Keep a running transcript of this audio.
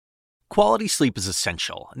Quality sleep is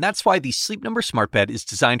essential, and that's why the Sleep Number Smart Bed is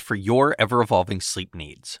designed for your ever-evolving sleep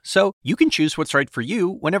needs. So you can choose what's right for you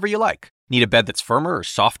whenever you like. Need a bed that's firmer or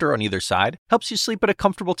softer on either side? Helps you sleep at a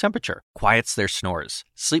comfortable temperature. Quiets their snores.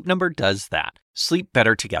 Sleep Number does that. Sleep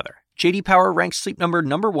better together. J.D. Power ranks Sleep Number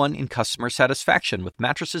 #1 in customer satisfaction with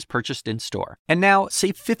mattresses purchased in-store. And now,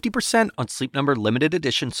 save 50% on Sleep Number limited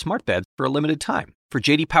edition smart beds for a limited time. For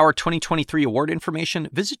J.D. Power 2023 award information,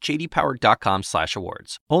 visit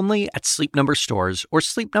jdpower.com/awards. Only at Sleep Number stores or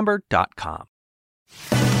sleepnumber.com.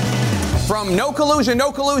 From no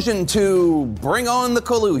collusion to bring on the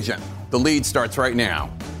collusion. The lead starts right now.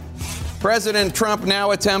 President Trump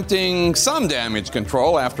now attempting some damage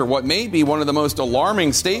control after what may be one of the most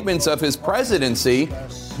alarming statements of his presidency,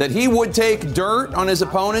 that he would take dirt on his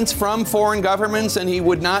opponents from foreign governments and he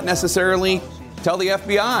would not necessarily tell the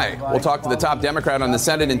FBI. We'll talk to the top Democrat on the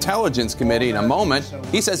Senate Intelligence Committee in a moment.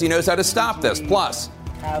 He says he knows how to stop this. Plus,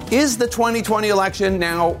 is the 2020 election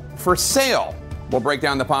now for sale? We'll break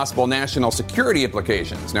down the possible national security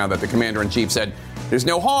implications now that the commander-in-chief said there's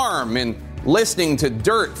no harm in listening to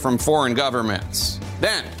dirt from foreign governments.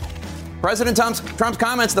 Then, President Trump's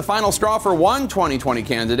comments, the final straw for one 2020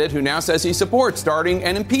 candidate who now says he supports starting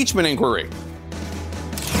an impeachment inquiry.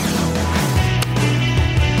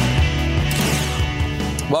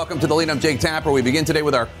 Welcome to the lead. I'm Jake Tapper. We begin today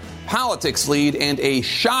with our politics lead and a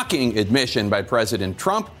shocking admission by President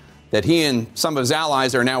Trump that he and some of his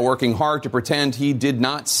allies are now working hard to pretend he did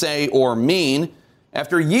not say or mean.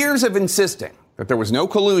 After years of insisting that there was no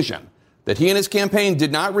collusion, that he and his campaign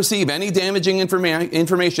did not receive any damaging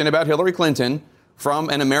information about Hillary Clinton from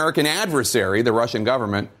an American adversary, the Russian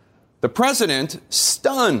government, the president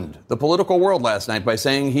stunned the political world last night by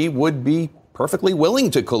saying he would be perfectly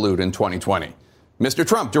willing to collude in 2020. Mr.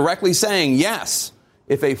 Trump directly saying, yes,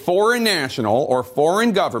 if a foreign national or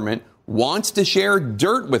foreign government wants to share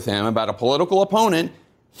dirt with him about a political opponent,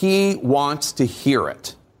 he wants to hear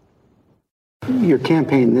it. Your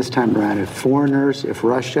campaign this time around, if foreigners, if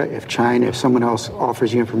Russia, if China, if someone else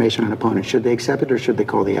offers you information on an opponent, should they accept it or should they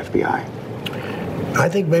call the FBI? I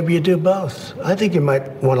think maybe you do both. I think you might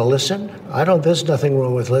want to listen. There's nothing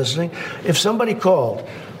wrong with listening. If somebody called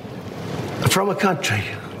from a country,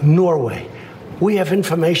 Norway, we have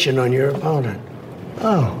information on your opponent.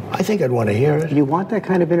 Oh, I think I'd want to hear it. You want that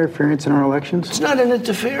kind of interference in our elections? It's not an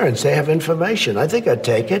interference. They have information. I think I'd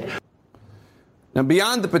take it. Now,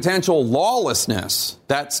 beyond the potential lawlessness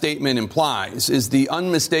that statement implies is the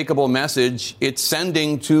unmistakable message it's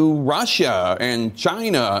sending to Russia and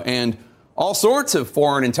China and all sorts of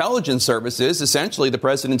foreign intelligence services. Essentially, the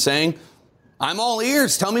president saying, I'm all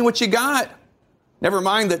ears. Tell me what you got. Never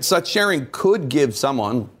mind that such sharing could give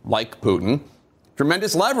someone like Putin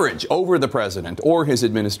tremendous leverage over the president or his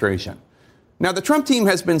administration. Now, the Trump team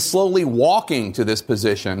has been slowly walking to this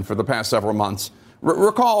position for the past several months.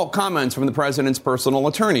 Recall comments from the president's personal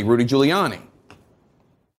attorney, Rudy Giuliani.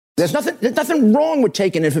 There's nothing wrong with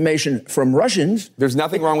taking information from Russians. There's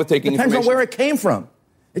nothing wrong with taking information. Depends on where it came from.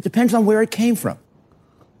 It depends on where it came from.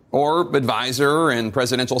 Or advisor and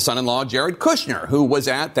presidential son-in-law Jared Kushner, who was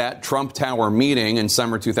at that Trump Tower meeting in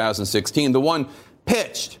summer 2016, the one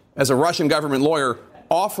pitched as a Russian government lawyer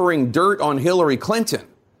offering dirt on Hillary Clinton.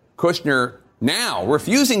 Kushner now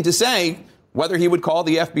refusing to say whether he would call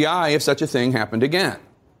the FBI if such a thing happened again.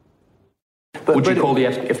 Would you call the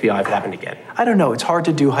FBI if it happened again? I don't know. It's hard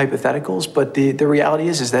to do hypotheticals, but the reality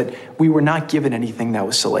is that we were not given anything that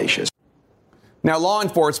was salacious. Now, law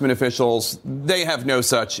enforcement officials, they have no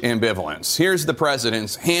such ambivalence. Here's the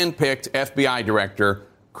president's hand-picked FBI director,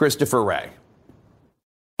 Christopher Wray.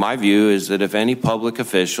 My view is that if any public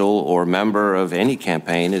official or member of any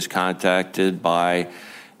campaign is contacted by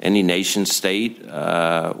any nation state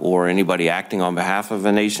or anybody acting on behalf of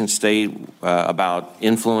a nation state about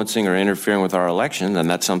influencing or interfering with our election, then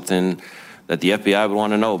that's something that the FBI would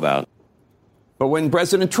want to know about. But when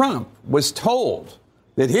President Trump was told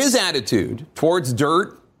that his attitude towards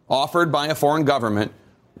dirt offered by a foreign government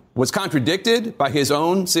was contradicted by his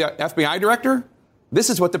own FBI director, this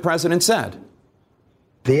is what the president said.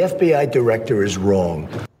 The FBI director is wrong.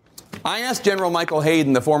 I asked General Michael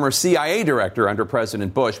Hayden, the former CIA director under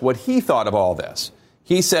President Bush, what he thought of all this.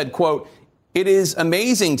 He said, quote, "It is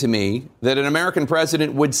amazing to me that an American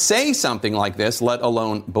president would say something like this, let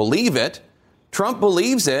alone believe it. Trump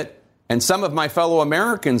believes it, and some of my fellow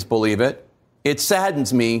Americans believe it. It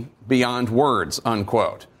saddens me beyond words,"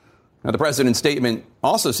 unquote. Now, the president's statement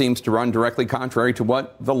also seems to run directly contrary to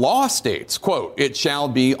what the law states. Quote, "It shall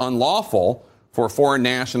be unlawful for a foreign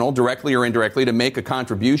national, directly or indirectly, to make a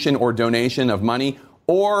contribution or donation of money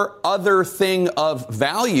or other thing of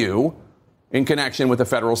value in connection with a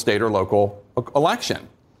federal, state, or local election."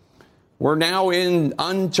 we're now in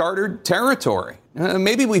uncharted territory.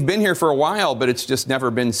 Maybe we've been here for a while, but it's just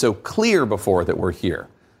never been so clear before that we're here.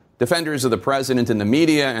 Defenders of the president in the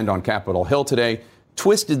media and on Capitol Hill today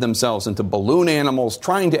twisted themselves into balloon animals,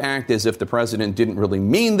 trying to act as if the president didn't really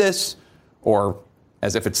mean this, or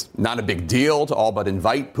as if it's not a big deal to all but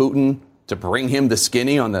invite Putin to bring him the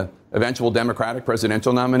skinny on the eventual Democratic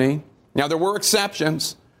presidential nominee. Now, there were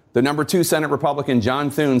exceptions. The number 2 Senate Republican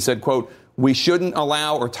John Thune said, quote, "We shouldn't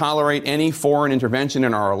allow or tolerate any foreign intervention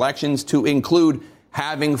in our elections, to include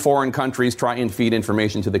having foreign countries try and feed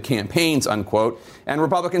information to the campaigns," unquote. And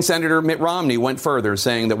Republican Senator Mitt Romney went further,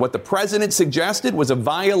 saying that what the president suggested was a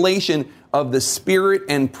violation of the spirit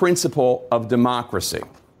and principle of democracy.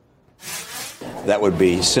 That would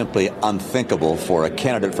be simply unthinkable for a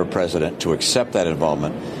candidate for president to accept that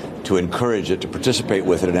involvement, to encourage it, to participate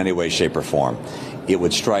with it in any way, shape, or form. It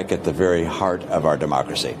would strike at the very heart of our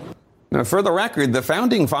democracy. Now, for the record, the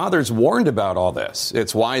founding fathers warned about all this.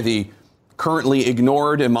 It's why the currently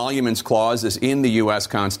ignored emoluments clause is in the U.S.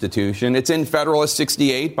 Constitution. It's in Federalist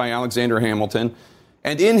 68 by Alexander Hamilton.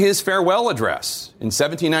 And in his farewell address in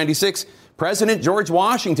 1796, President George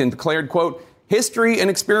Washington declared, quote, "History and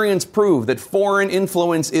experience prove that foreign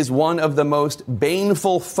influence is one of the most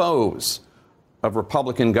baneful foes of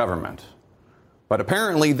Republican government." But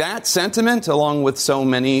apparently that sentiment, along with so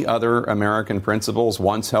many other American principles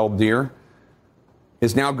once held dear,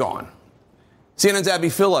 is now gone. CNN's Abby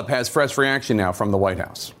Phillip has fresh reaction now from the White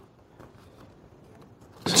House.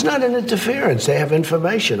 It's not an interference. They have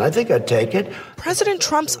information. I think I'd take it. President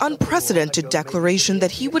Trump's unprecedented declaration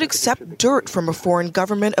that he would accept dirt from a foreign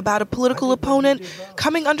government about a political opponent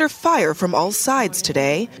coming under fire from all sides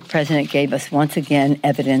today. The president gave us once again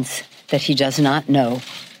evidence that he does not know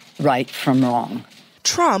right from wrong.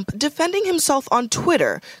 Trump defending himself on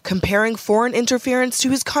Twitter, comparing foreign interference to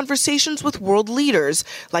his conversations with world leaders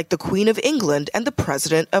like the Queen of England and the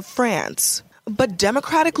President of France. But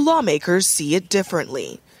Democratic lawmakers see it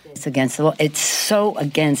differently. It's against the law. It's so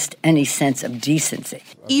against any sense of decency.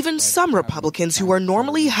 Even some Republicans who are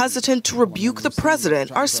normally hesitant to rebuke the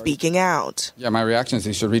president are speaking out. Yeah, my reaction is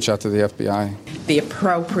he should reach out to the FBI. The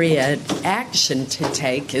appropriate action to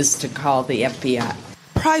take is to call the FBI.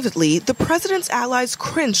 Privately, the president's allies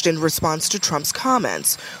cringed in response to Trump's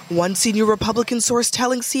comments. One senior Republican source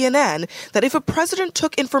telling CNN that if a president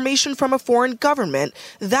took information from a foreign government,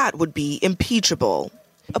 that would be impeachable.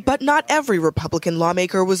 But not every Republican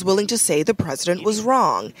lawmaker was willing to say the president was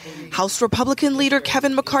wrong. House Republican leader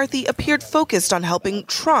Kevin McCarthy appeared focused on helping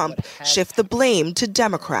Trump shift the blame to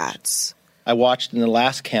Democrats. I watched in the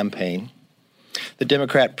last campaign, the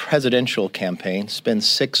Democrat presidential campaign spend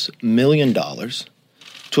 $6 million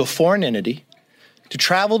to a foreign entity to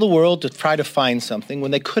travel the world to try to find something.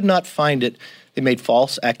 When they could not find it, they made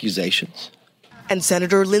false accusations. And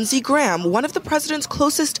Senator Lindsey Graham, one of the president's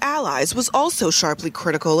closest allies, was also sharply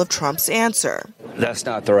critical of Trump's answer. That's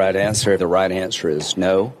not the right answer. The right answer is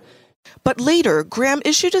no. But later, Graham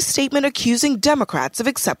issued a statement accusing Democrats of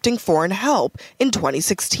accepting foreign help in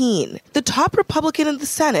 2016. The top Republican in the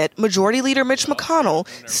Senate, Majority Leader Mitch McConnell,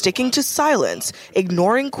 sticking to silence,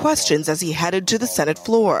 ignoring questions as he headed to the Senate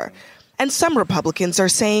floor. And some Republicans are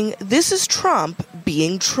saying this is Trump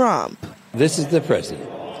being Trump. This is the president.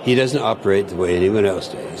 He doesn't operate the way anyone else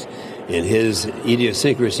does. And his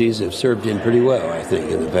idiosyncrasies have served him pretty well, I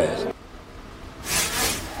think, in the past.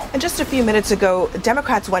 And just a few minutes ago,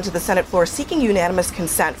 Democrats went to the Senate floor seeking unanimous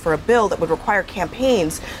consent for a bill that would require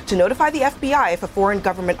campaigns to notify the FBI if a foreign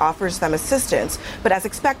government offers them assistance. But as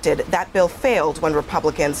expected, that bill failed when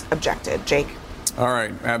Republicans objected. Jake? All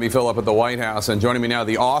right, Abby Phillip at the White House. And joining me now,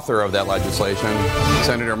 the author of that legislation,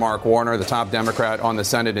 Senator Mark Warner, the top Democrat on the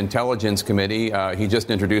Senate Intelligence Committee. He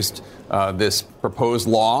just introduced this proposed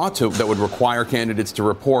law that would require candidates to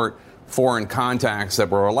report foreign contacts that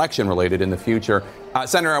were election-related in the future.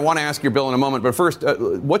 Senator, I want to ask your bill in a moment, but first,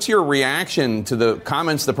 what's your reaction to the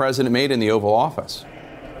comments the president made in the Oval Office?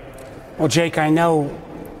 Well, Jake, I know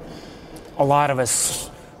a lot of us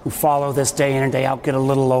who follow this day in and day out get a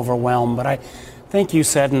little overwhelmed, but I think you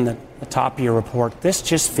said in the top of your report, this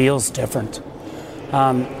just feels different.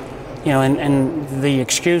 And the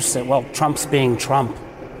excuse that, well, Trump's being Trump.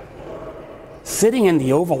 Sitting in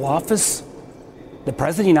the Oval Office, the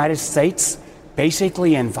President of the United States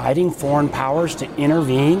basically inviting foreign powers to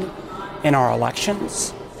intervene in our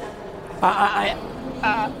elections. I'm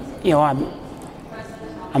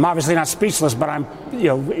obviously not speechless, but I'm,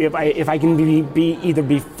 if I can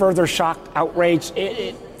be further shocked, outraged,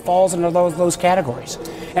 falls into those categories.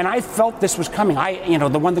 And I felt this was coming.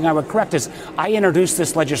 The one thing I would correct is I introduced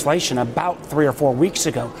this legislation about 3 or 4 weeks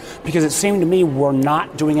ago because it seemed to me we're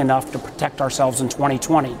not doing enough to protect ourselves in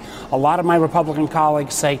 2020. A lot of my Republican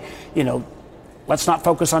colleagues say, let's not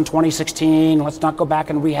focus on 2016. Let's not go back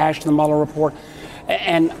and rehash the Mueller report.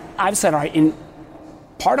 And I've said, all right, in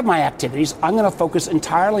part of my activities, I'm going to focus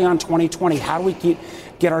entirely on 2020. How do we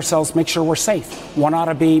get ourselves, make sure we're safe? One ought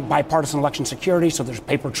to be bipartisan election security, so there's a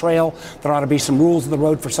paper trail. There ought to be some rules of the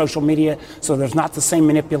road for social media, so there's not the same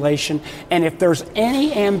manipulation. And if there's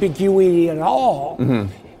any ambiguity at all,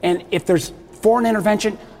 and if there's foreign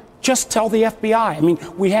intervention, just tell the FBI. I mean,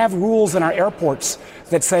 we have rules in our airports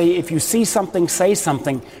that say if you see something, say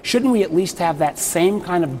something. Shouldn't we at least have that same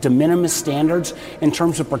kind of de minimis standards in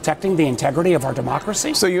terms of protecting the integrity of our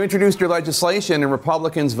democracy? So you introduced your legislation and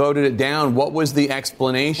Republicans voted it down. What was the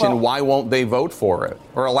explanation? Well, why won't they vote for it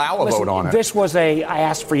or allow a vote on it? This was I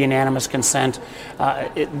asked for unanimous consent.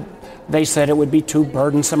 They said it would be too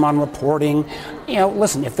burdensome on reporting.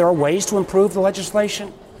 Listen, if there are ways to improve the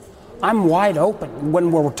legislation, I'm wide open.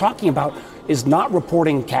 When we're talking about is not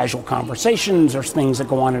reporting casual conversations or things that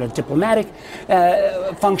go on in a diplomatic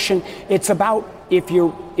function. It's about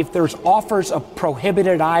if there's offers of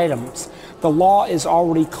prohibited items, the law is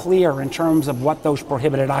already clear in terms of what those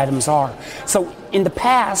prohibited items are. So in the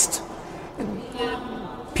past,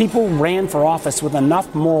 people ran for office with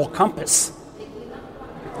enough moral compass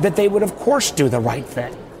that they would, of course, do the right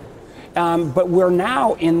thing. But we're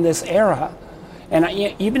now in this era. And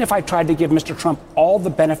even if I tried to give Mr. Trump all the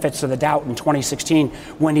benefits of the doubt in 2016,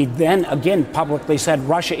 when he then again publicly said,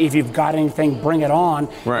 Russia, if you've got anything, bring it on.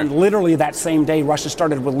 Right. And literally that same day, Russia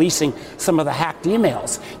started releasing some of the hacked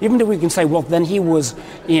emails. Even if we can say, well, then he was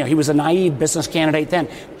a naive business candidate then.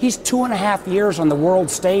 He's 2.5 years on the world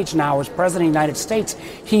stage now as president of the United States.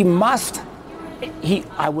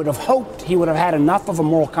 I would have hoped he would have had enough of a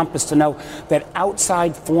moral compass to know that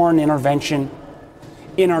outside foreign intervention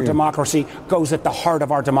in our democracy goes at the heart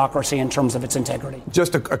of our democracy in terms of its integrity.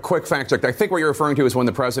 Just a quick fact check. I think what you're referring to is when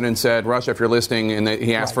the president said, Russia, if you're listening, and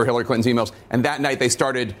he asked for Hillary Clinton's emails. And that night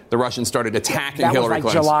the Russians started attacking Hillary Clinton. That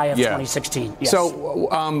was July of 2016. Yes.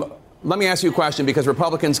 So let me ask you a question, because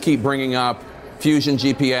Republicans keep bringing up Fusion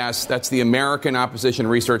GPS. That's the American opposition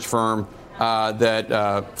research firm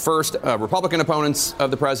that first Republican opponents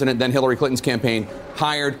of the president, then Hillary Clinton's campaign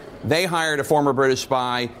hired. They hired a former British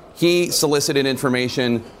spy. He solicited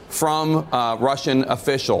information from Russian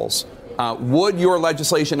officials. Would your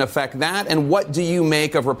legislation affect that? And what do you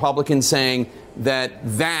make of Republicans saying that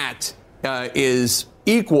is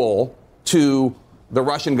equal to the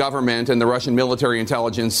Russian government and the Russian military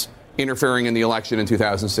intelligence interfering in the election in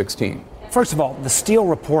 2016? First of all, the Steele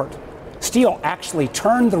report. Steele actually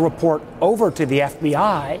turned the report over to the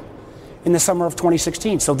FBI in the summer of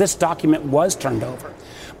 2016. So this document was turned over.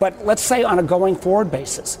 But let's say on a going forward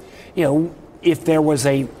basis, if there was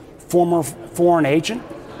a former foreign agent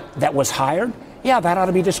that was hired, that ought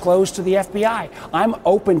to be disclosed to the FBI. I'm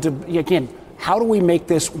open to, again, how do we make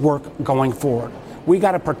this work going forward? We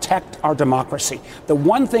got to protect our democracy. The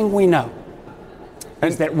one thing we know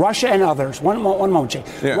is that Russia and others, one moment, Jay,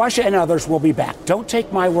 Russia and others will be back. Don't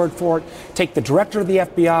take my word for it. Take the director of the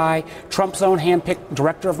FBI, Trump's own handpicked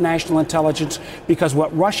director of national intelligence, because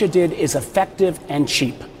what Russia did is effective and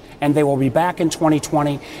cheap. And they will be back in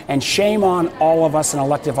 2020. And shame on all of us in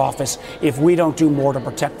elective office if we don't do more to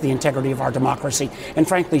protect the integrity of our democracy. And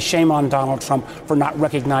frankly, shame on Donald Trump for not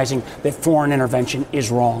recognizing that foreign intervention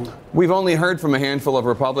is wrong. We've only heard from a handful of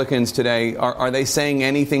Republicans today. Are they saying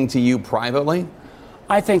anything to you privately?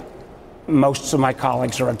 I think most of my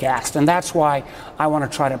colleagues are aghast. And that's why I want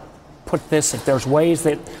to try to put this, if there's ways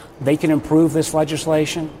that they can improve this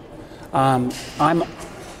legislation,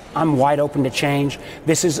 I'm wide open to change.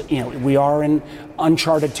 This is, we are in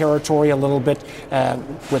uncharted territory a little bit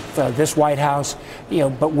with this White House,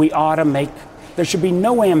 but we ought to there should be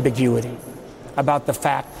no ambiguity about the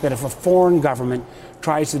fact that if a foreign government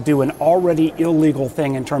tries to do an already illegal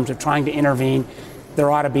thing in terms of trying to intervene, there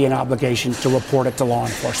ought to be an obligation to report it to law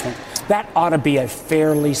enforcement. That ought to be a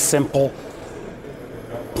fairly simple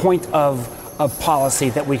point of policy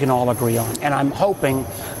that we can all agree on. And I'm hoping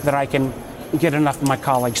that I can get enough of my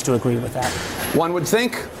colleagues to agree with that. One would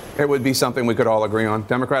think it would be something we could all agree on.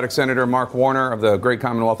 Democratic Senator Mark Warner of the great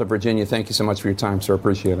Commonwealth of Virginia, thank you so much for your time, sir.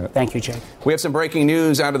 Appreciate it. Thank you, Jay. We have some breaking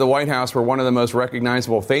news out of the White House where one of the most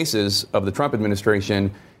recognizable faces of the Trump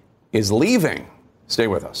administration is leaving. Stay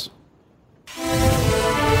with us.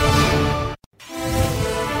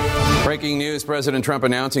 Breaking news, President Trump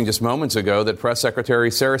announcing just moments ago that Press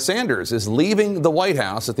Secretary Sarah Sanders is leaving the White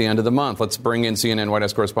House at the end of the month. Let's bring in CNN White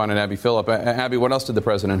House correspondent Abby Phillip. Abby, what else did the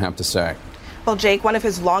president have to say? Well, Jake, one of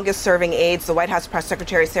his longest-serving aides, the White House Press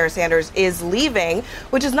Secretary Sarah Sanders, is leaving,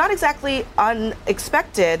 which is not exactly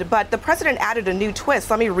unexpected, but the president added a new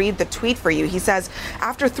twist. Let me read the tweet for you. He says,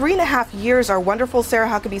 after 3.5 years, our wonderful Sarah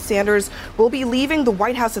Huckabee Sanders will be leaving the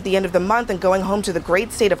White House at the end of the month and going home to the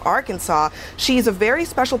great state of Arkansas. She's a very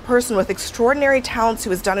special person with extraordinary talents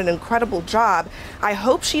who has done an incredible job. I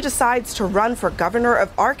hope she decides to run for governor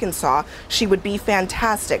of Arkansas. She would be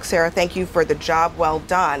fantastic. Sarah, thank you for the job well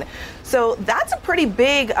done. So that's a pretty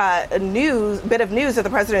big bit of news that the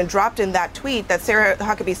president dropped in that tweet, that Sarah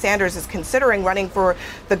Huckabee Sanders is considering running for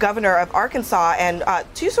the governor of Arkansas. And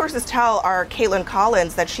two sources tell our Caitlin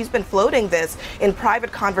Collins that she's been floating this in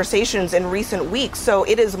private conversations in recent weeks. So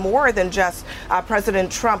it is more than just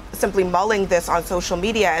President Trump simply mulling this on social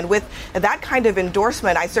media. And with that kind of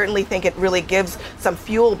endorsement, I certainly think it really gives some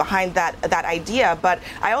fuel behind that idea. But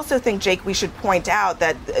I also think, Jake, we should point out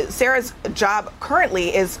that Sarah's job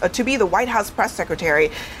currently is to be the White House press secretary.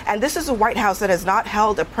 And this is a White House that has not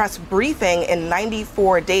held a press briefing in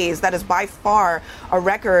 94 days. That is by far a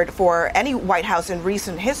record for any White House in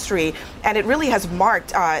recent history. And it really has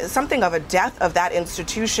marked something of a death of that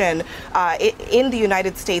institution in the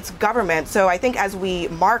United States government. So I think as we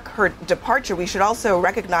mark her departure, we should also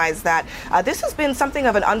recognize that this has been something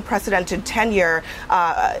of an unprecedented tenure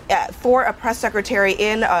for a press secretary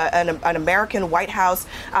in an American White House.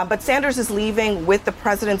 But Sanders is leaving with the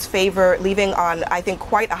president's favor, leaving on, I think,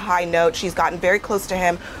 quite a high note. She's gotten very close to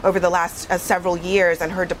him over the last several years,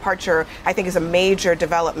 and her departure, I think, is a major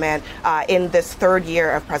development in this third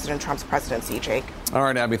year of President Trump's presidency, Jake. All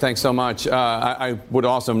right, Abby, thanks so much. I would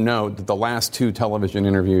also note that the last two television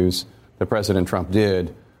interviews that President Trump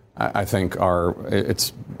did, I think, are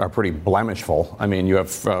pretty blemishful. I mean, you have,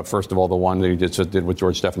 first of all, the one that he just did with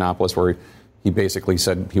George Stephanopoulos, where he basically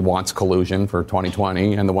said he wants collusion for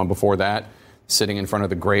 2020, and the one before that, sitting in front of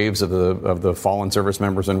the graves of the fallen service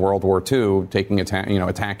members in World War II,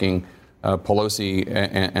 attacking Pelosi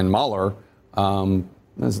and Mueller.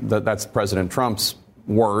 That's President Trump's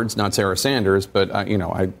words, not Sarah Sanders. But I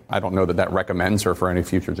don't know that recommends her for any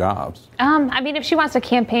future jobs. I mean, if she wants to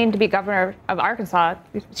campaign to be governor of Arkansas,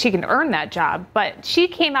 she can earn that job. But she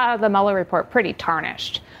came out of the Mueller report pretty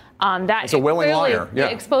tarnished. That a willing liar. Yeah.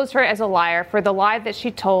 Exposed her as a liar for the lie that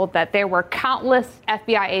she told that there were countless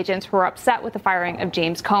FBI agents who were upset with the firing of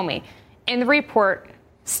James Comey. In the report,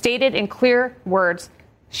 stated in clear words,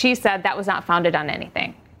 she said that was not founded on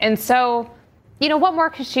anything. And so, what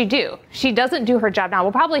more could she do? She doesn't do her job now.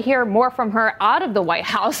 We'll probably hear more from her out of the White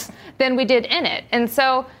House than we did in it. And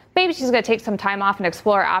so maybe she's going to take some time off and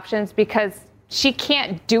explore options, because she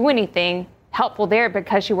can't do anything helpful there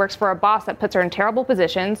because she works for a boss that puts her in terrible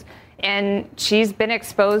positions, and she's been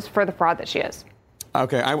exposed for the fraud that she is.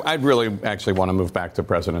 Okay, I'd really actually want to move back to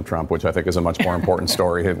President Trump, which I think is a much more important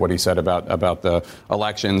story, what he said about the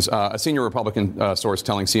elections. A senior Republican source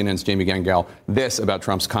telling CNN's Jamie Gangel this about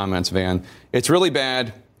Trump's comments, Van. It's really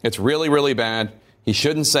bad. It's really, really bad. He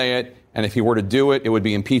shouldn't say it. And if he were to do it, it would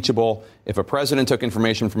be impeachable. If a president took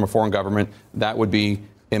information from a foreign government, that would be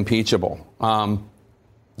impeachable.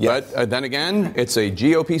 Yes. But then again, it's a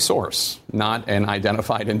GOP source, not an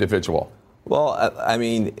identified individual. Well, I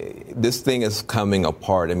mean, this thing is coming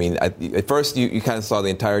apart. I mean, at first you kind of saw the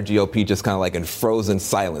entire GOP just kind of like in frozen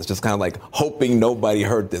silence, just kind of like hoping nobody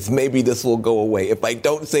heard this. Maybe this will go away. If I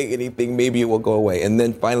don't say anything, maybe it will go away. And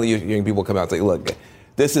then finally you're hearing people come out and say, look,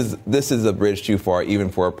 this is a bridge too far, even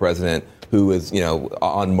for a president who is,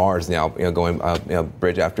 on Mars now, going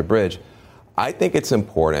bridge after bridge. I think it's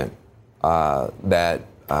important that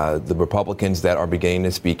the Republicans that are beginning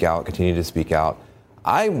to speak out continue to speak out.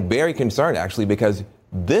 I'm very concerned, actually, because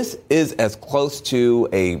this is as close to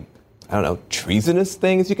a, treasonous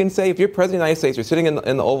thing as you can say. If you're president of the United States, you're sitting in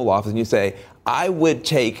the Oval Office and you say, I would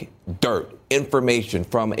take dirt, information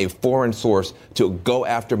from a foreign source to go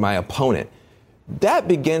after my opponent. That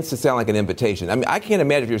begins to sound like an invitation. I mean, I can't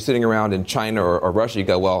imagine if you're sitting around in China or Russia, you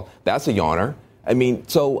go, well, that's a yawner. I mean,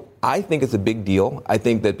 so I think it's a big deal. I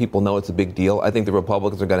think that people know it's a big deal. I think the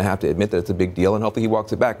Republicans are going to have to admit that it's a big deal, and hopefully he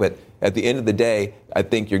walks it back. But at the end of the day, I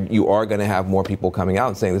think you are going to have more people coming out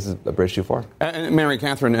and saying this is a bridge too far. And Mary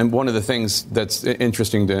Catherine, and one of the things that's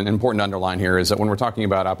interesting and important to underline here is that when we're talking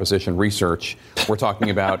about opposition research, we're talking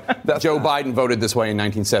about Joe Biden voted this way in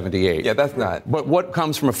 1978. Yeah, that's not. But what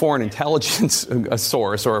comes from a foreign intelligence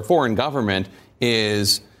source or a foreign government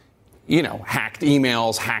is, hacked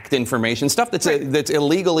emails, hacked information, stuff that's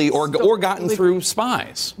illegally or gotten through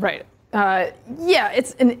spies. Right.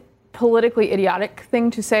 It's an politically idiotic thing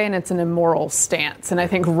to say, and it's an immoral stance. And I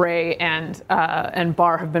think Wray and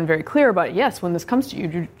Barr have been very clear about it. Yes, when this comes to you,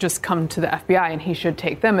 you just come to the FBI, and he should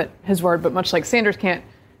take them at his word. But much like Sanders can't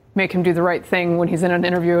make him do the right thing when he's in an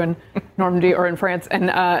interview in Normandy or in France,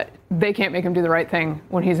 and they can't make him do the right thing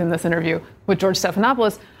when he's in this interview with George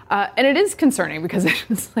Stephanopoulos. And it is concerning because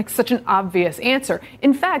it's like such an obvious answer.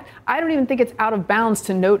 In fact, I don't even think it's out of bounds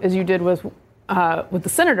to note, as you did with the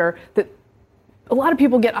senator, that a lot of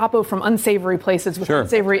people get Oppo from unsavory places with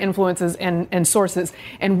unsavory influences and sources.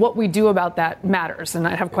 And what we do about that matters. And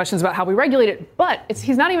I have questions about how we regulate it. But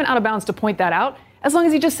he's not even out of bounds to point that out, as long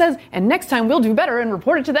as he just says, and next time we'll do better and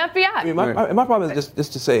report it to the FBI. I mean, my problem is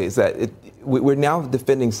just to say is that we're now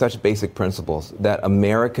defending such basic principles that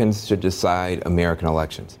Americans should decide American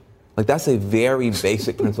elections. Like, that's a very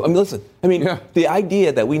basic principle. I mean, listen, the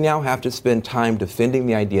idea that we now have to spend time defending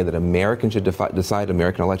the idea that Americans should decide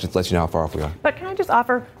American elections lets you know how far off we are. But can I just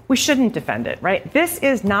offer, we shouldn't defend it, right? This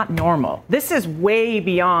is not normal. This is way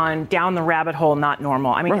beyond down the rabbit hole, not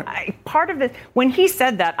normal. I mean, part of this, when he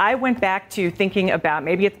said that, I went back to thinking about,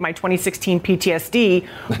 maybe it's my 2016 PTSD,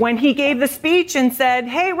 when he gave the speech and said,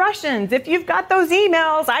 hey, Russians, if you've got those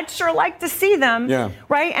emails, I'd sure like to see them,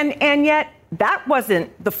 right? And yet, that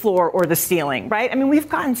wasn't the floor or the ceiling, right? I mean, we've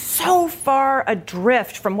gotten so far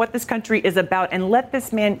adrift from what this country is about and let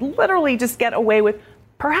this man literally just get away with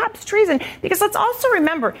perhaps treason. Because let's also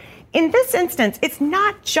remember, in this instance, it's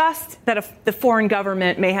not just that the foreign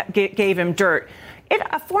government gave him dirt.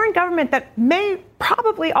 A foreign government that may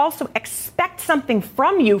probably also expect something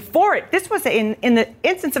from you for it. This was in the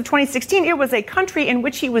instance of 2016, it was a country in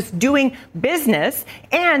which he was doing business,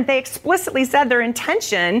 and they explicitly said their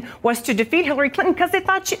intention was to defeat Hillary Clinton because they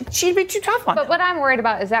thought she'd be too tough on them. But what I'm worried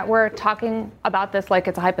about is that we're talking about this like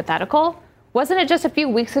it's a hypothetical. Wasn't it just a few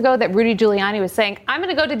weeks ago that Rudy Giuliani was saying, I'm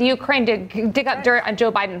going to go to the Ukraine to dig up dirt on Joe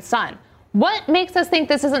Biden's son? What makes us think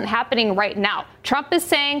this isn't happening right now? Trump is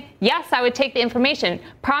saying, yes, I would take the information.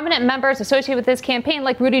 Prominent members associated with this campaign,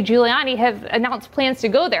 like Rudy Giuliani, have announced plans to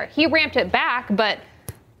go there. He ramped it back, but,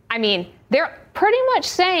 I mean, they're pretty much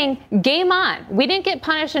saying, game on. We didn't get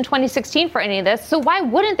punished in 2016 for any of this, so why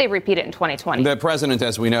wouldn't they repeat it in 2020? The president,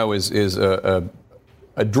 as we know, is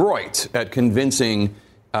adroit at convincing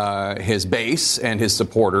his base and his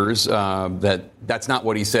supporters that that's not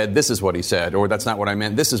what he said, this is what he said, or that's not what I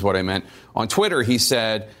meant, this is what I meant. On Twitter, he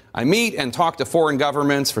said, I meet and talk to foreign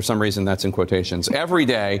governments, for some reason that's in quotations, every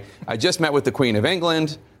day. I just met with the Queen of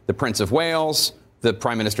England, the Prince of Wales, the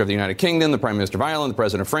Prime Minister of the United Kingdom, the Prime Minister of Ireland, the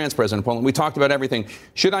President of France, President of Poland. We talked about everything.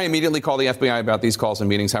 Should I immediately call the FBI about these calls and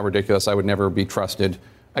meetings? How ridiculous. I would never be trusted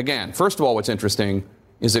again. First of all, what's interesting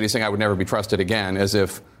is that he's saying I would never be trusted again, as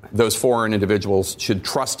if those foreign individuals should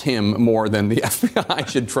trust him more than the FBI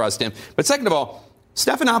should trust him. But second of all,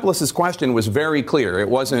 Stephanopoulos' question was very clear. It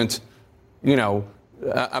wasn't,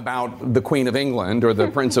 about the Queen of England or the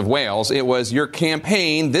Prince of Wales. It was your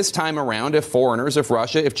campaign this time around. If foreigners, if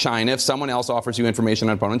Russia, if China, if someone else offers you information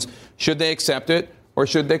on opponents, should they accept it or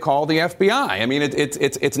should they call the FBI? I mean,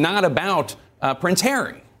 it's not about Prince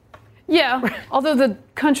Harry. Yeah, although the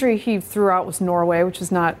country he threw out was Norway, which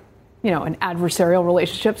is not, an adversarial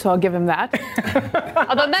relationship, so I'll give him that.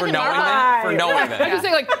 Although For knowing that. I'm just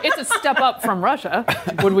saying, it's a step up from Russia.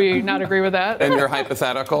 Would we not agree with that? In your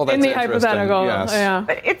hypothetical? That's in the interesting. Hypothetical, yes. Yeah.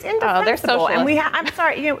 But it's indefensible. And I'm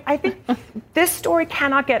sorry, I think this story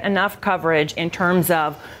cannot get enough coverage in terms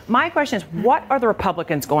of, my question is, what are the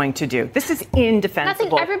Republicans going to do? This is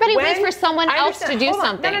indefensible. Everybody waits for someone else to do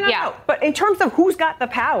something. No. But in terms of who's got the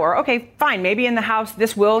power, okay, fine, maybe in the House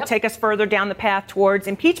this will take us further down the path towards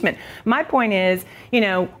impeachment. My point is,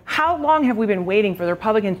 how long have we been waiting for the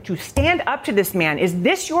Republicans to stand up to this man? Is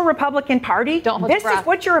this your Republican Party? This is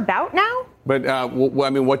what you're about now? But,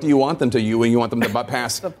 what do you want them to? You want them to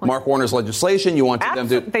pass Mark Warner's legislation? You want them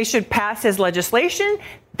to... They should pass his legislation.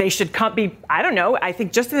 They should be, I don't know, I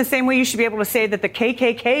think just in the same way you should be able to say that the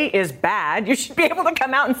KKK is bad, you should be able to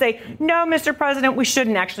come out and say, no, Mr. President, we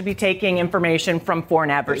shouldn't actually be taking information from foreign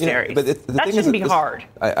adversaries. That shouldn't be hard.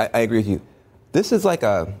 I agree with you. This is like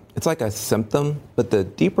a symptom, but the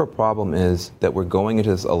deeper problem is that we're going into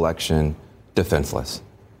this election defenseless,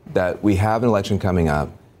 that we have an election coming up.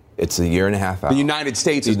 It's a year and a half out. The United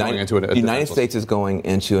States is going into it. The United States is going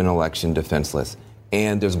into an election defenseless,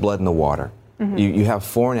 and there's blood in the water. Mm-hmm. You have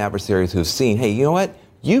foreign adversaries who've seen, hey, you know what?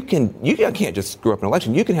 You can't just screw up an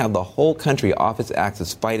election. You can have the whole country off its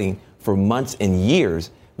axis fighting for months and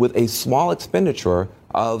years with a small expenditure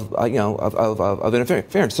of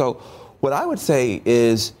interference. So what I would say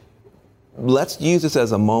is, let's use this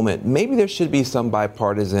as a moment. Maybe there should be some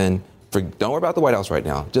bipartisan. Don't worry about the White House right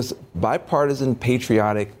now. Just bipartisan,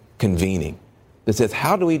 patriotic convening that says,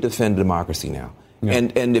 how do we defend democracy now? Yeah.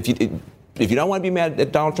 And if you don't want to be mad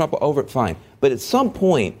at Donald Trump over it, fine. But at some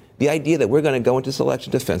point, the idea that we're going to go into this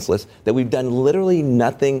election defenseless, that we've done literally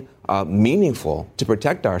nothing meaningful to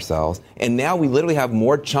protect ourselves, and now we literally have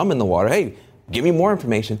more chum in the water. Hey, give me more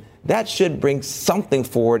information. That should bring something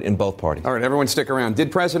forward in both parties. All right, everyone stick around.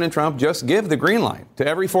 Did President Trump just give the green light to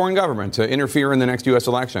every foreign government to interfere in the next U.S.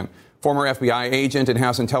 election? Former FBI agent and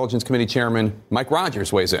House Intelligence Committee Chairman Mike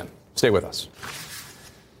Rogers weighs in. Stay with us.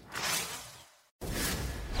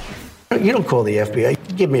 You don't call the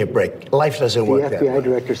FBI. Give me a break. Life doesn't work that way. The FBI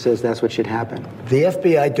director says that's what should happen. The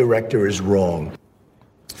FBI director is wrong.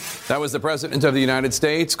 That was the President of the United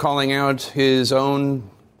States calling out his own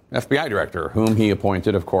FBI director, whom he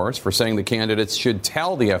appointed, of course, for saying the candidates should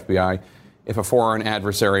tell the FBI if a foreign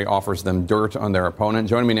adversary offers them dirt on their opponent.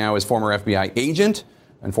 Joining me now is former FBI agent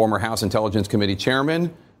and former House Intelligence Committee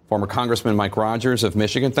Chairman, former Congressman Mike Rogers of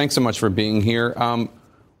Michigan. Thanks so much for being here.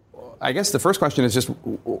 I guess the first question is just,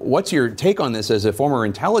 what's your take on this as a former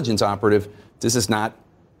intelligence operative? Does this not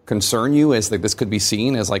concern you as this could be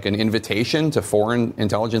seen as like an invitation to foreign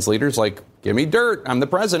intelligence leaders? Like, give me dirt. I'm the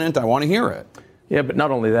president. I want to hear it. Yeah, but not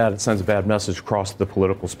only that, it sends a bad message across the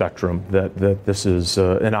political spectrum that this is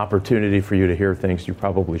an opportunity for you to hear things you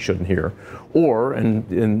probably shouldn't hear. Or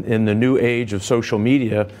in the new age of social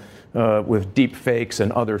media, with deep fakes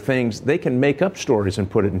and other things, they can make up stories and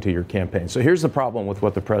put it into your campaign. So here's the problem with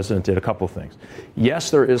what the president did. A couple of things. Yes,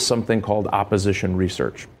 there is something called opposition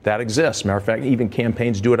research. That exists. Matter of fact, even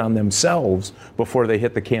campaigns do it on themselves before they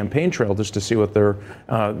hit the campaign trail just to see what their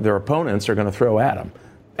opponents are going to throw at them.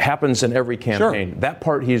 Happens in every campaign. Sure. That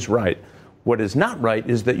part he's right. What is not right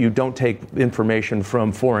is that you don't take information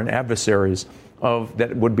from foreign adversaries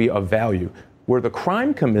that would be of value. Where the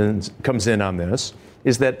crime comes in on this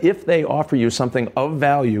is that if they offer you something of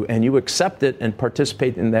value and you accept it and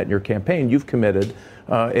participate in that in your campaign, you've committed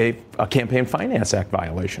a Campaign Finance Act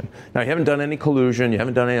violation. Now, you haven't done any collusion, you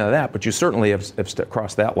haven't done any of that, but you certainly have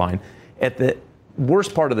crossed that line. At the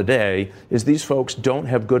worst part of the day is these folks don't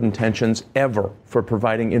have good intentions ever for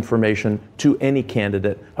providing information to any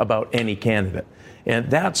candidate about any candidate. And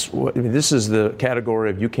this is the category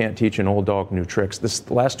of you can't teach an old dog new tricks.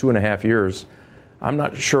 The last 2.5 years, I'm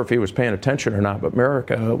not sure if he was paying attention or not, but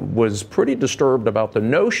America was pretty disturbed about the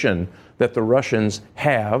notion that the Russians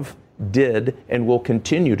did, and will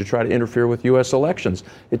continue to try to interfere with U.S. elections.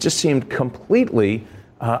 It just seemed completely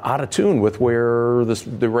out of tune with where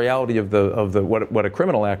the reality of what a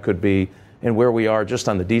criminal act could be and where we are just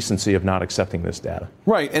on the decency of not accepting this data.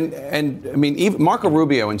 Right. And I mean, even Marco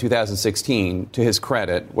Rubio in 2016, to his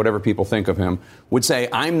credit, whatever people think of him, would say,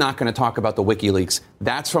 I'm not going to talk about the WikiLeaks.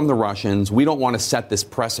 That's from the Russians. We don't want to set this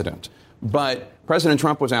precedent. But President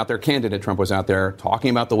Trump was out there, candidate Trump was out there, talking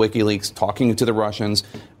about the WikiLeaks, talking to the Russians.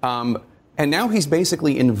 And now he's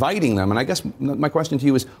basically inviting them. And I guess my question to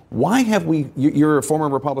you is, why have you're a former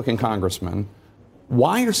Republican congressman.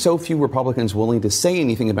 Why are so few Republicans willing to say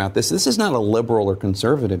anything about this? This is not a liberal or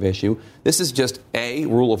conservative issue. This is just A,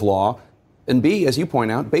 rule of law, and B, as you point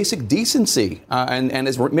out, basic decency. And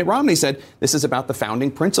as Mitt Romney said, this is about the founding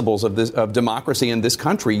principles of democracy in this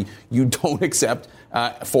country. You don't accept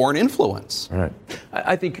foreign influence. All right.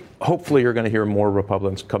 I think hopefully you're going to hear more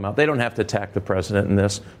Republicans come out. They don't have to attack the president in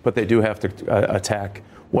this, but they do have to attack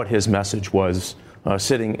what his message was.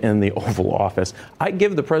 Sitting in the Oval Office. I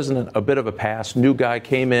give the president a bit of a pass. New guy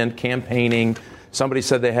came in campaigning. Somebody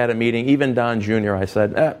said they had a meeting. Even Don Jr., I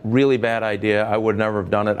said, really bad idea. I would never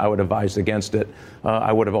have done it. I would have advised against it.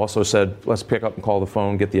 I would have also said, let's pick up and call the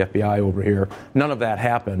phone, get the FBI over here. None of that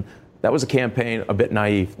happened. That was a campaign a bit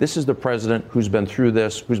naive. This is the president who's been through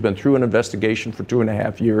this, who's been through an investigation for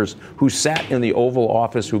 2.5 years, who sat in the Oval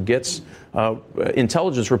Office, who gets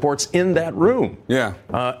intelligence reports in that room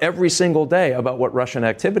every single day about what Russian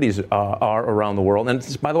activities are around the world.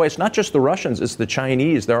 And by the way, it's not just the Russians, it's the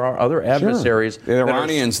Chinese. There are other adversaries. Sure. The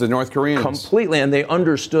Iranians, the North Koreans. Completely. And they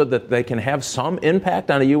understood that they can have some impact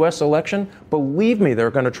on a U.S. election. Believe me, they're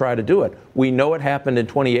going to try to do it. We know it happened in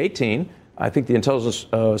 2018. I think the intelligence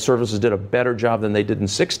services did a better job than they did in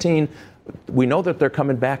 2016. We know that they're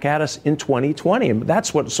coming back at us in 2020. And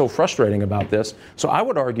that's what's so frustrating about this. So I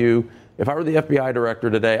would argue, if I were the FBI director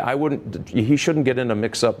today, he shouldn't get in a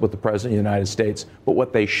mix-up with the president of the United States. But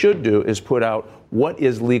what they should do is put out what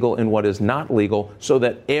is legal and what is not legal so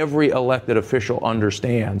that every elected official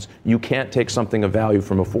understands you can't take something of value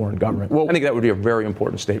from a foreign government. Well, I think that would be a very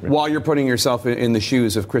important statement. While you're putting yourself in the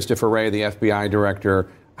shoes of Christopher Wray, the FBI director,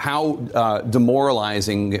 how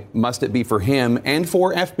demoralizing must it be for him and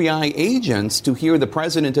for FBI agents to hear the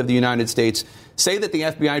president of the United States say that the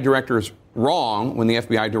FBI director is wrong when the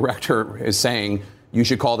FBI director is saying you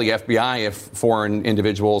should call the FBI if foreign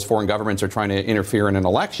individuals, foreign governments are trying to interfere in an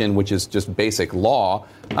election, which is just basic law.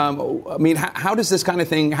 I mean, how does this kind of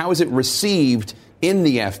thing, how is it received in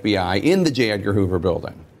the FBI, in the J. Edgar Hoover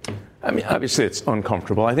building? I mean, obviously it's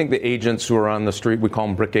uncomfortable. I think the agents who are on the street, we call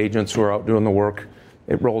them brick agents who are out doing the work,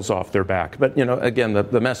 it rolls off their back. But, again,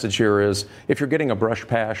 the message here is if you're getting a brush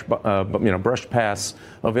pass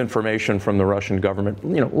of information from the Russian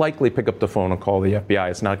government, likely pick up the phone and call the FBI.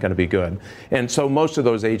 It's not going to be good. And so most of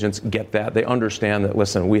those agents get that. They understand that,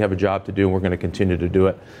 listen, we have a job to do and we're going to continue to do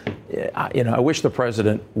it. I wish the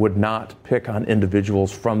president would not pick on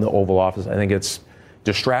individuals from the Oval Office. I think it's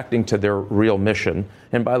distracting to their real mission.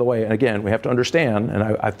 And by the way, again, we have to understand, and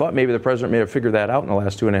I thought maybe the president may have figured that out in the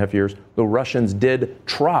last 2.5 years, the Russians did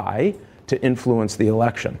try to influence the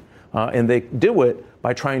election. And they do it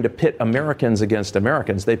by trying to pit Americans against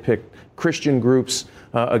Americans. They picked Christian groups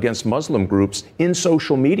against Muslim groups in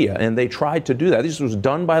social media, and they tried to do that. This was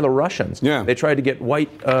done by the Russians. Yeah. They tried to get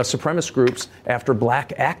white supremacist groups after black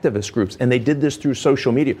activist groups, and they did this through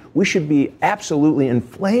social media. We should be absolutely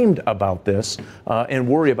inflamed about this and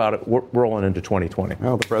worry about it rolling into 2020.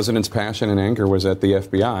 Well, the president's passion and anger was at the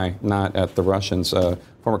FBI, not at the Russians.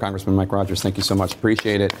 Former Congressman Mike Rogers, thank you so much.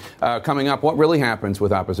 Appreciate it. Coming up, what really happens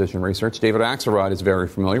with opposition research? David Axelrod is very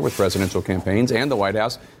familiar with presidential campaigns and the White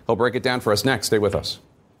House. He'll break it down for us next. Stay with us.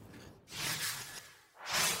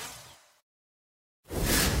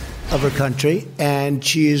 Of her country, and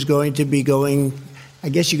she is going to be going, I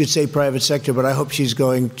guess you could say private sector, but I hope she's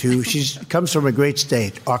going to, she comes from a great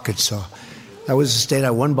state, Arkansas. That was a state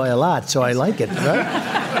I won by a lot, so I like it,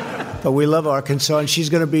 right? But we love Arkansas, and she's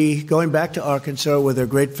going to be going back to Arkansas with her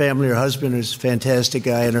great family. Her husband is a fantastic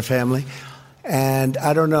guy in her family. And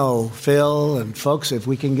I don't know, Phil and folks, if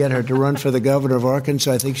we can get her to run for the governor of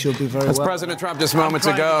Arkansas, I think she'll be very well. That's President Trump just moments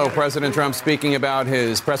ago. President Trump speaking about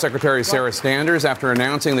his press secretary, Sarah Sanders, after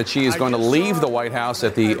announcing that she is going to leave the White House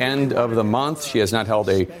at the end of the month. She has not held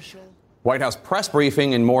a White House press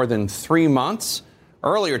briefing in more than 3 months.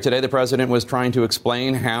 Earlier today, the president was trying to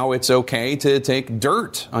explain how it's okay to take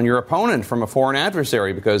dirt on your opponent from a foreign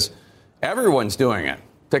adversary because everyone's doing it.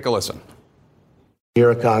 Take a listen.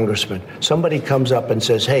 You're a congressman. Somebody comes up and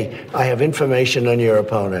says, hey, I have information on your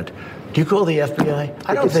opponent. Do you call the FBI?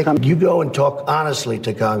 I don't think you go and talk honestly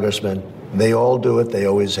to congressmen. They all do it. They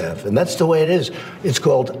always have. And that's the way it is. It's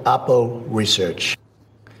called Oppo research.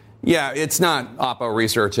 Yeah, it's not Oppo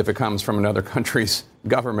research if it comes from another country's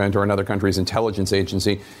government or another country's intelligence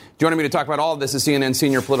agency. Joining me to talk about all of this is CNN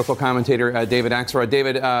senior political commentator David Axelrod.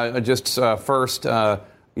 David, first,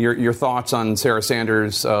 your thoughts on Sarah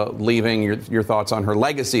Sanders leaving, your thoughts on her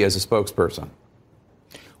legacy as a spokesperson.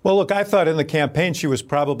 Well, look, I thought in the campaign she was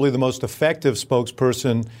probably the most effective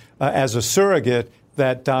spokesperson as a surrogate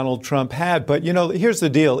that Donald Trump had. But, here's the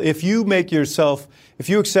deal. If you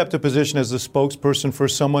accept a position as a spokesperson for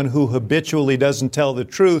someone who habitually doesn't tell the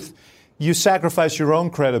truth, you sacrifice your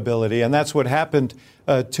own credibility. And that's what happened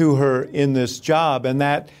to her in this job. And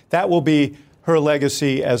that will be her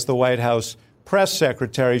legacy as the White House press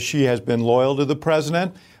secretary. She has been loyal to the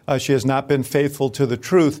president. She has not been faithful to the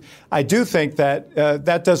truth. I do think that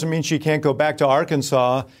that doesn't mean she can't go back to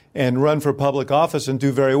Arkansas and run for public office and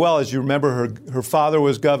do very well. As you remember, her father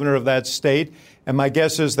was governor of that state. And my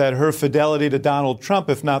guess is that her fidelity to Donald Trump,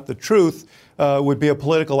 if not the truth, would be a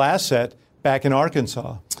political asset back in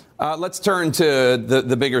Arkansas. Let's turn to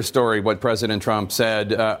the bigger story, what President Trump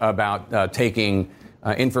said about taking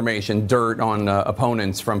information, dirt on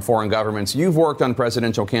opponents from foreign governments. You've worked on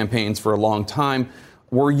presidential campaigns for a long time.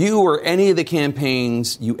 Were you or any of the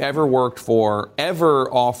campaigns you ever worked for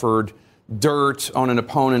ever offered dirt on an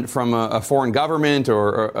opponent from a foreign government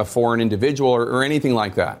or a foreign individual or anything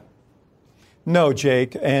like that? No,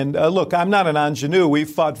 Jake. And look, I'm not an ingenue. We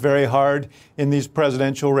fought very hard in these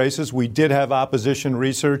presidential races. We did have opposition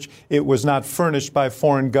research. It was not furnished by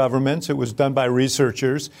foreign governments. It was done by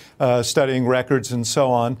researchers studying records and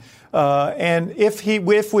so on. And if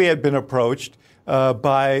we had been approached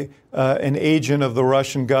by an agent of the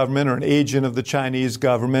Russian government or an agent of the Chinese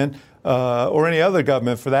government or any other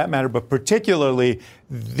government for that matter, but particularly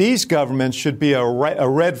these governments should be a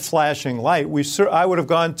red flashing light. I would have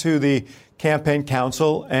gone to the campaign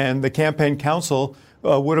council, and the campaign council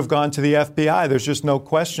would have gone to the FBI. There's just no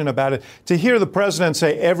question about it. To hear the president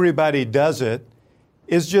say everybody does it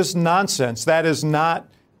is just nonsense. That is not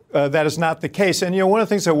the case. And, one of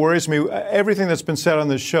the things that worries me, everything that's been said on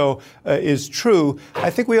this show is true. I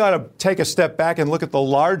think we ought to take a step back and look at the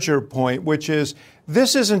larger point, which is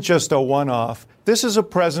this isn't just a one-off. This is a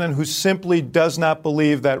president who simply does not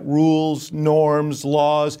believe that rules, norms,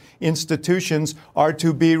 laws, institutions are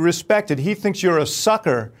to be respected. He thinks you're a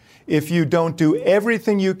sucker if you don't do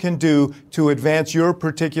everything you can do to advance your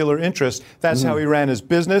particular interest. That's how he ran his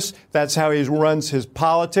business. That's how he runs his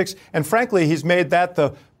politics. And frankly, he's made that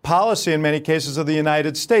the policy in many cases of the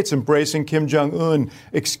United States, embracing Kim Jong-un,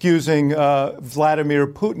 excusing Vladimir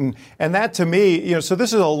Putin. And that, to me, so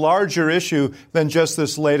this is a larger issue than just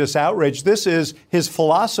this latest outrage. This is his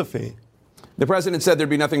philosophy. The president said there'd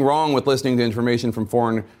be nothing wrong with listening to information from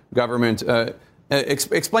foreign government.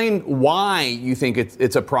 Explain why you think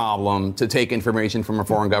it's a problem to take information from a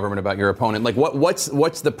foreign government about your opponent. Like,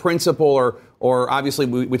 what's the principle, or obviously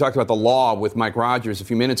we talked about the law with Mike Rogers a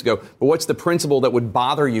few minutes ago, but what's the principle that would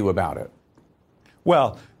bother you about it?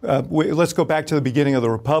 Well, let's go back to the beginning of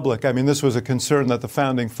the Republic. I mean, this was a concern that the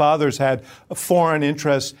Founding Fathers had, foreign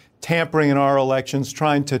interests tampering in our elections,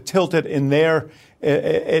 trying to tilt it in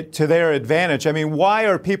to their advantage. I mean, why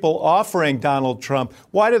are people offering Donald Trump?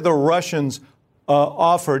 Why did the Russians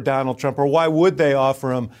offer Donald Trump, or why would they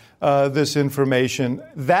offer him this information?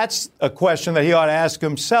 That's a question that he ought to ask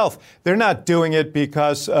himself. They're not doing it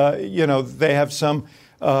because, they have some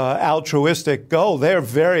altruistic goal. They're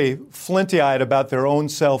very flinty-eyed about their own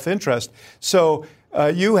self-interest. So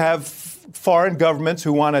you have foreign governments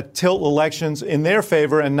who want to tilt elections in their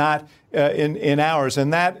favor and not in ours.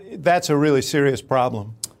 And that's a really serious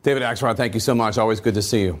problem. David Axelrod, thank you so much. Always good to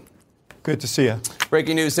see you. Good to see you.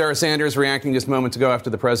 Breaking news, Sarah Sanders reacting just moments ago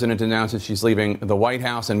after the president announces she's leaving the White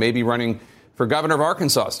House and maybe running for governor of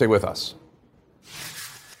Arkansas. Stay with us.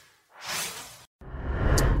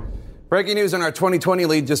 Breaking news on our 2020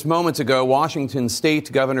 lead just moments ago. Washington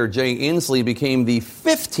State Governor Jay Inslee became the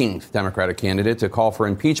 15th Democratic candidate to call for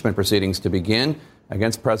impeachment proceedings to begin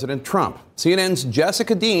against President Trump. CNN's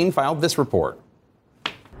Jessica Dean filed this report.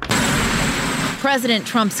 President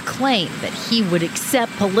Trump's claim that he would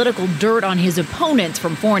accept political dirt on his opponents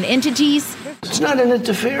from foreign entities. It's not an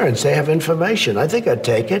interference. They have information. I think I'd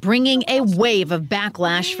take it. Bringing a wave of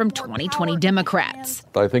backlash from 2020 Democrats.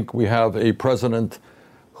 I think we have a president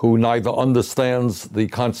who neither understands the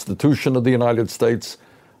Constitution of the United States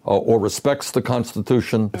or respects the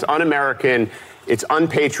Constitution. It's un-American. It's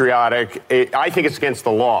unpatriotic. I think it's against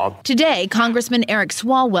the law. Today, Congressman Eric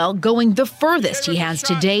Swalwell going the furthest he has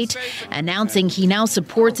to date, announcing he now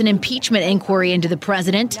supports an impeachment inquiry into the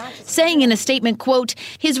president, saying in a statement, quote,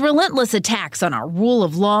 his relentless attacks on our rule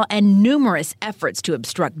of law and numerous efforts to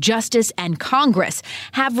obstruct justice and Congress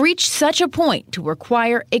have reached such a point to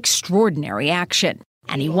require extraordinary action.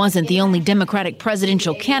 And he wasn't the only Democratic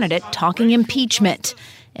presidential candidate talking impeachment.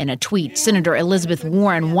 In a tweet, Senator Elizabeth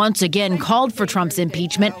Warren once again called for Trump's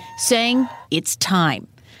impeachment, saying it's time.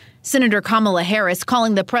 Senator Kamala Harris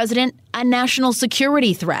calling the president a national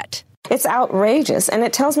security threat. It's outrageous, and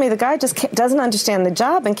it tells me the guy just doesn't understand the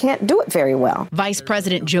job and can't do it very well. Vice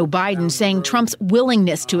President Joe Biden saying Trump's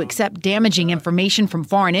willingness to accept damaging information from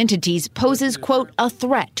foreign entities poses, quote, a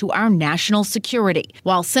threat to our national security.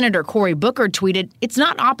 While Senator Cory Booker tweeted, it's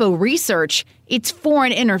not Oppo research, it's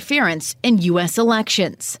foreign interference in U.S.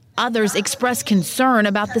 elections. Others expressed concern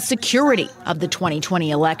about the security of the 2020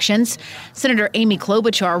 elections. Senator Amy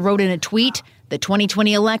Klobuchar wrote in a tweet, the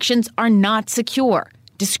 2020 elections are not secure.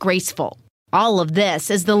 Disgraceful. All of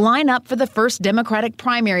this as the lineup for the first Democratic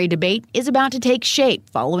primary debate is about to take shape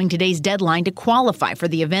following today's deadline to qualify for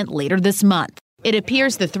the event later this month. It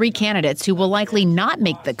appears the three candidates who will likely not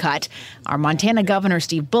make the cut are Montana Governor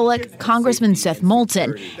Steve Bullock, Congressman Seth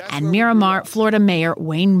Moulton, and Miramar, Florida Mayor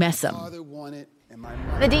Wayne Messam.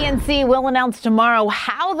 The DNC will announce tomorrow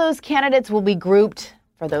how those candidates will be grouped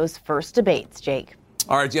for those first debates, Jake.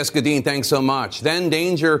 All right, Jessica Dean, thanks so much. Then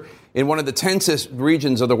danger in one of the tensest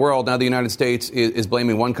regions of the world. Now the United States is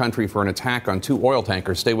blaming one country for an attack on two oil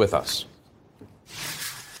tankers. Stay with us.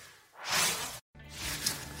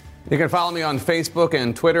 You can follow me on Facebook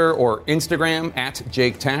and Twitter or Instagram at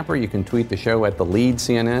Jake Tapper. You can tweet the show at The Lead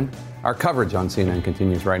CNN. Our coverage on CNN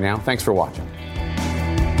continues right now. Thanks for watching.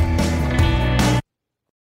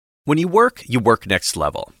 When you work next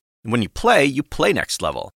level. And when you play next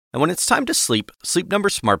level. And when it's time to sleep, Sleep Number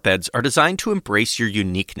smart beds are designed to embrace your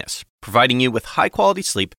uniqueness, providing you with high-quality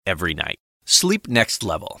sleep every night. Sleep next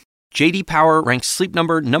level. J.D. Power ranks Sleep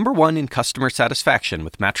Number #1 in customer satisfaction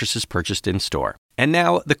with mattresses purchased in-store. And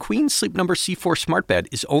now, the Queen Sleep Number C4 smart bed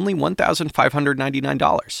is only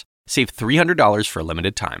 $1,599. Save $300 for a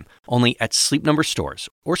limited time, only at Sleep Number stores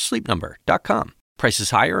or sleepnumber.com. Prices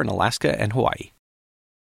higher in Alaska and Hawaii.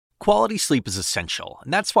 Quality sleep is essential,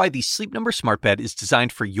 and that's why the Sleep Number smart bed is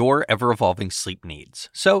designed for your ever-evolving sleep needs.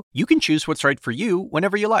 So you can choose what's right for you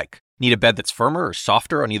whenever you like. Need a bed that's firmer or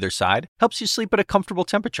softer on either side? Helps you sleep at a comfortable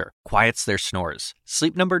temperature. Quiets their snores.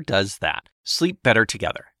 Sleep Number does that. Sleep better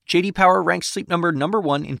together. JD Power ranks Sleep Number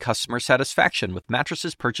 #1 in customer satisfaction with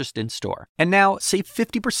mattresses purchased in-store. And now, save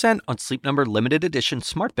 50% on Sleep Number limited edition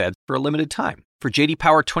smart beds for a limited time. For JD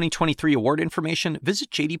Power 2023 award information,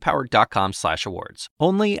 visit jdpower.com/awards.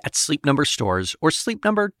 Only at Sleep Number stores or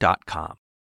sleepnumber.com.